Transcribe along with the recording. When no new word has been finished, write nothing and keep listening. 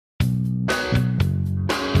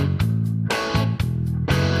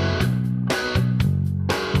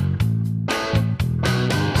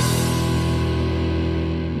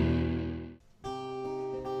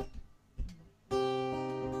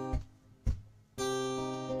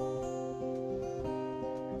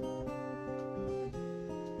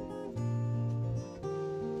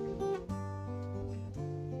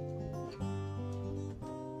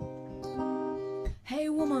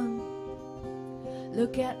woman,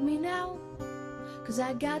 look at me now. 'Cause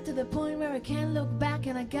I got to the point where I can't look back,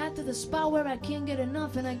 and I got to the spot where I can't get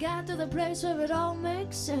enough, and I got to the place where it all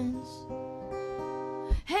makes sense.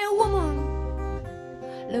 Hey woman,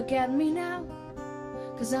 look at me now.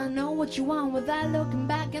 'Cause I know what you want without looking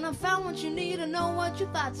back, and I found what you need, I know what you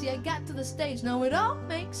thought. See, I got to the stage, now it all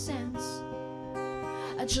makes sense.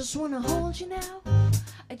 I just wanna hold you now.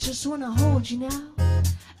 I just wanna hold you now.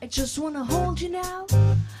 I just wanna hold you now.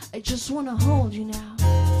 I just wanna hold you now.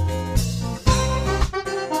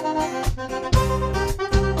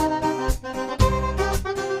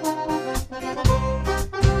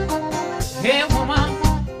 Hey woman,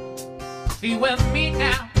 be with me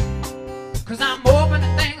now. 'Cause I'm open to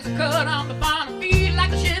things that could on the farm. I feel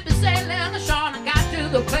like a ship is sailing ashore, and I got to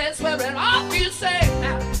the place where it all feels safe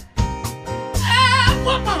now. Hey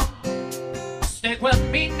woman, stick with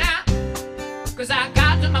me now. 'Cause I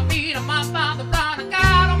got to my feet, I'm up on the run. I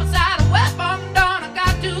got on my side, away from dawn. I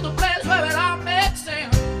got to the place where it all makes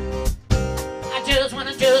sense. I just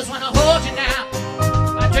wanna hold you now.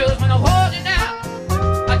 I just wanna hold you now.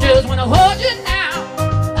 I just wanna hold you now.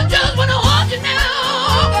 I just wanna hold you now.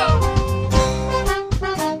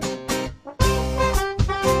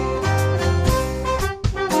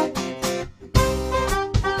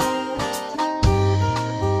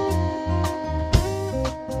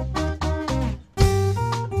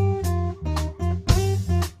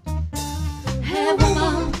 Hey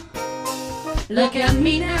woman, look at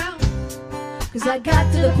me now. 'Cause I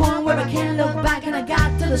got to the point where I can't look back, and I got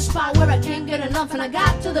to the spot where I can't get enough, and I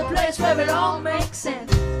got to the place where it all makes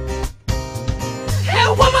sense. Hey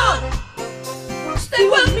woman, stay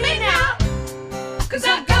with me now. 'Cause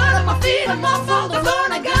I got on my feet, I'm off on the floor,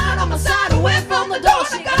 and I got on my side, away from the door.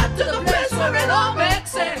 So I got to the place where it all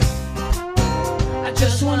makes sense. I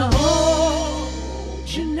just wanna hold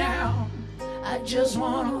you now. I just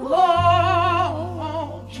wanna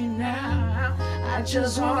hold you now. I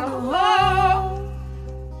just wanna hold